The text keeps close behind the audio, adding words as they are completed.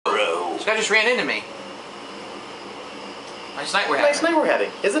This guy just ran into me. Nice night we're having. Nice night we're having,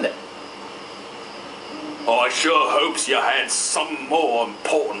 isn't it? I sure hopes you had something more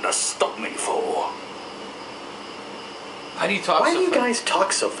important to stop me for. How do you talk Why so do you funny? guys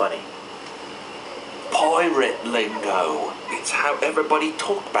talk so funny? Pirate lingo. It's how everybody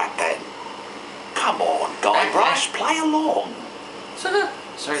talked back then. Come on, Guybrush, play along.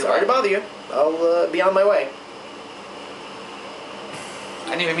 Sorry to bother you. I'll be on my way.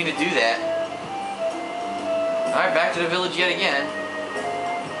 I didn't even mean to do that. Alright, back to the village yet again.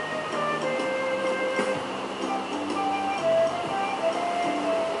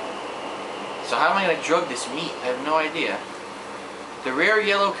 So how am I going to drug this meat? I have no idea. The rare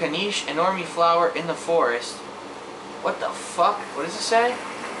yellow Kanish enorme flower in the forest. What the fuck? What does it say?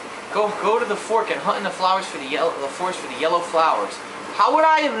 Go to the fork and hunt in the forest for the yellow flowers. How would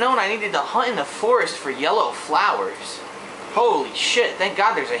I have known I needed to hunt in the forest for yellow flowers? Holy shit, thank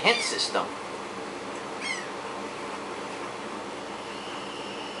God there's a hint system.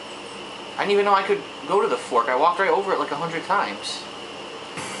 I didn't even know I could go to the fork. I walked right over it like 100 times.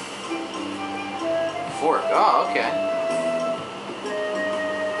 Fork, oh, okay.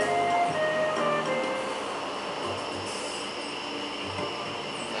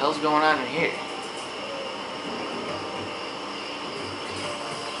 What the hell's going on in here?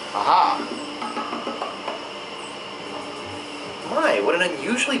 Aha! My, what an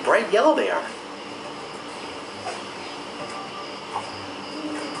unusually bright yellow they are.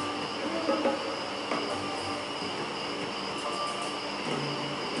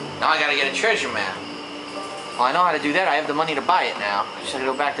 Now I gotta get a treasure map. Well, I know how to do that. I have the money to buy it now. I just gotta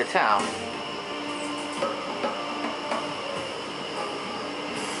go back to town.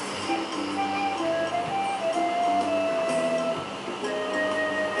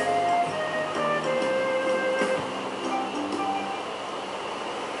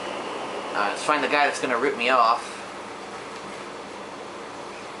 Let's find the guy that's gonna rip me off.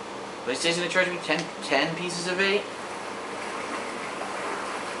 What is he gonna charge me? 10 pieces of 8?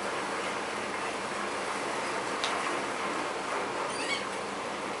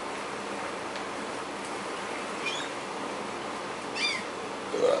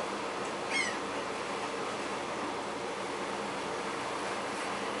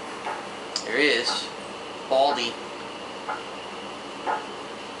 There he is. Baldy.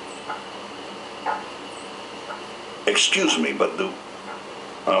 Excuse me, but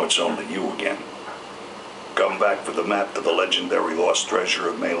oh, it's only you again. Come back for the map to the legendary lost treasure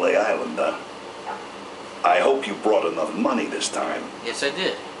of Melee Island, huh? I hope you brought enough money this time. Yes, I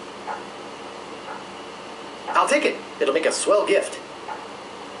did. I'll take it. It'll make a swell gift.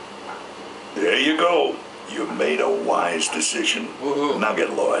 There you go. You made a wise decision. Woohoo. Now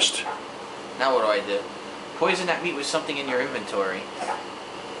get lost. Now what do I do? Poison that meat with something in your inventory.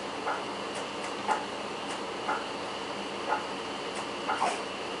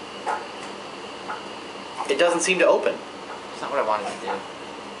 It doesn't seem to open. That's not what I wanted to do.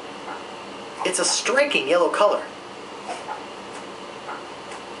 It's a striking yellow color.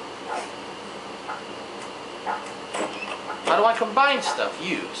 How do I combine stuff?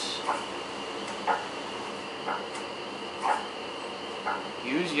 Use.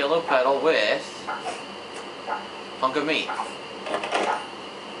 Use yellow petal with hunk of meat.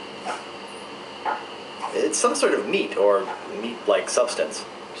 It's some sort of meat or meat-like substance.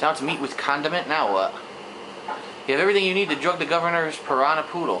 Sounds meat with condiment. Now what? You have everything you need to drug the governor's piranha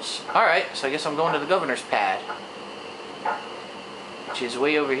poodles. Alright, so I guess I'm going to the governor's pad. Which is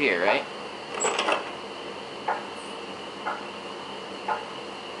way over here, right?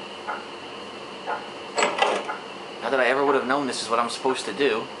 Not that I ever would have known this is what I'm supposed to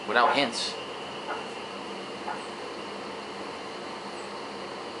do, without hints.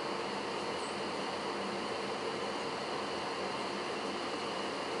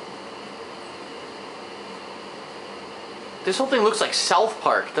 This whole thing looks like South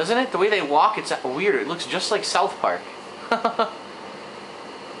Park, doesn't it? The way they walk, it's weird. It looks just like South Park. I'm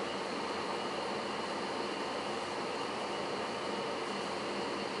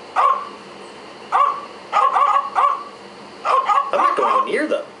not going near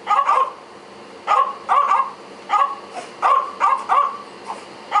them.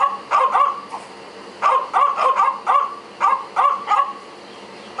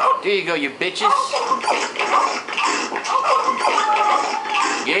 There you go, you bitches.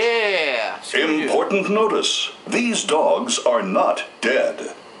 Yeah! Important notice. These dogs are not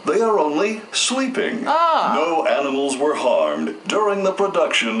dead. They are only sleeping. Ah. No animals were harmed during the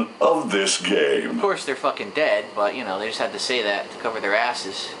production of this game. Of course they're fucking dead, but you know, they just had to say that to cover their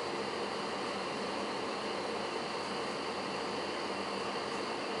asses.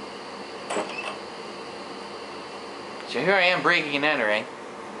 So here I am breaking and entering.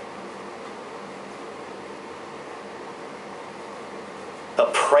 A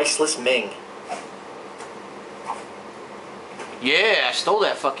priceless Ming. Yeah, I stole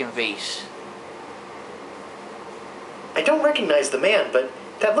that fucking vase. I don't recognize the man, but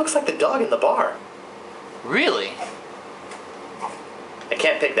that looks like the dog in the bar. Really? I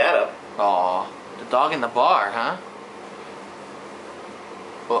can't pick that up. Aw, the dog in the bar, huh?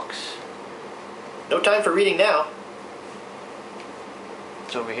 Books. No time for reading now.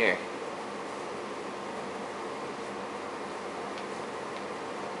 It's over here.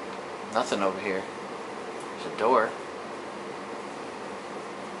 Nothing over here. There's a door.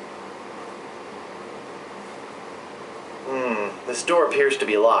 This door appears to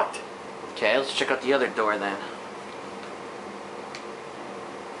be locked. Okay, let's check out the other door then.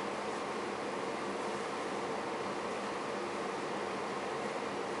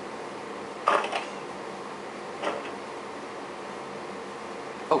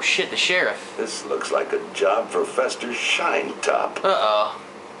 Oh shit, the sheriff. This looks like a job for Fester Shine Top. Uh-oh.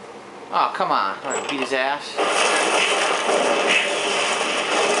 Oh, come on. I'm gonna beat his ass. He's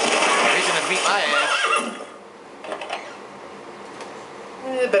gonna beat my ass.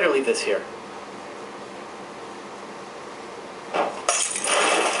 Better leave this here.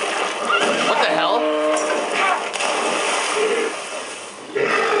 What the hell?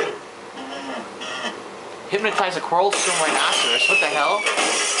 Hypnotize a quarrelsome rhinoceros. What the hell?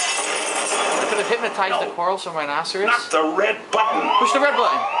 I could have hypnotized the quarrelsome rhinoceros. Not the red button. Push the red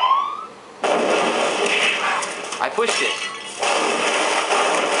button. I pushed it.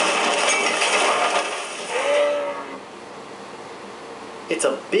 It's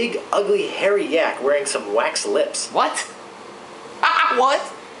a big, ugly, hairy yak wearing some wax lips. What? What?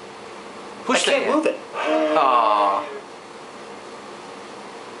 Push I can't move it. Aww.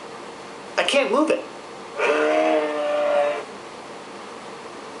 I can't move it.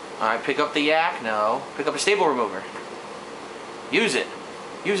 Alright, pick up the yak. No. Pick up a staple remover. Use it.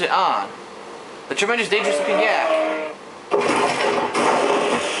 Use it on. The tremendous, dangerous looking yak.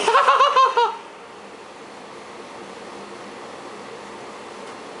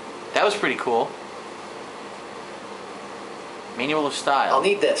 That was pretty cool. Manual of style. I'll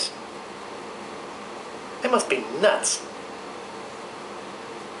need this. I must be nuts.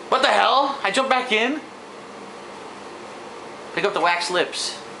 What the hell? I jumped back in? Pick up the wax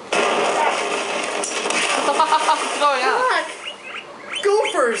lips. What's going on?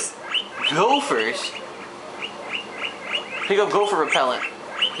 Gophers! Gophers? Pick up gopher repellent.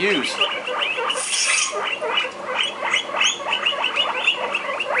 Use.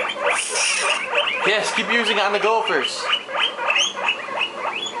 Yes, keep using it on the gophers.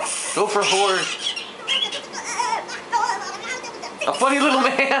 Gopher horde. A funny little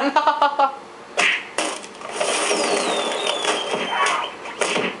man.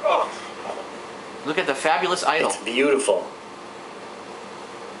 Look at the fabulous idol. It's beautiful.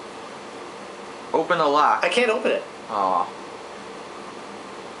 Open the lock. I can't open it. Aw.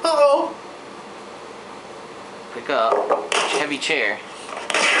 Uh-oh! Pick up. Heavy chair.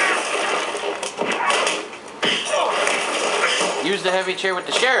 Use the heavy chair with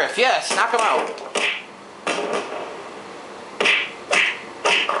the sheriff. Yes, knock him out.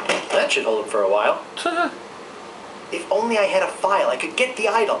 That should hold him for a while. If only I had a file, I could get the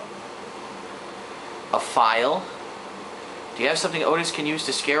idol. A file? Do you have something Otis can use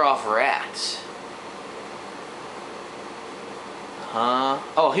to scare off rats? Huh?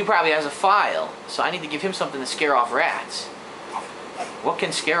 Oh, he probably has a file. So I need to give him something to scare off rats. What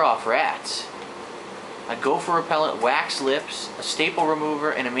can scare off rats? A gopher repellent, wax lips, a staple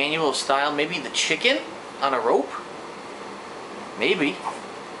remover, and a manual of style. Maybe the chicken on a rope? Maybe.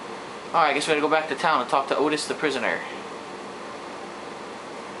 Alright, I guess we gotta go back to town and talk to Otis the prisoner.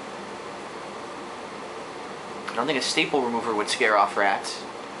 I don't think a staple remover would scare off rats.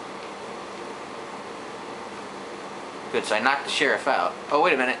 Good, so I knocked the sheriff out. Oh,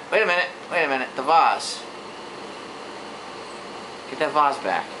 wait a minute, wait a minute, wait a minute. The vase. Get that vase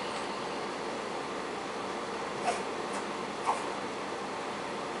back.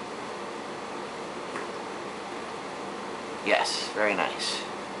 Yes, very nice.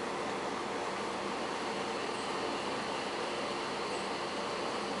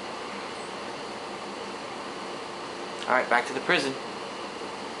 Alright, back to the prison.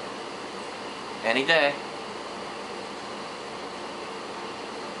 Any day.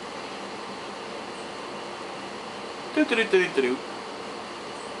 Do do do do do do.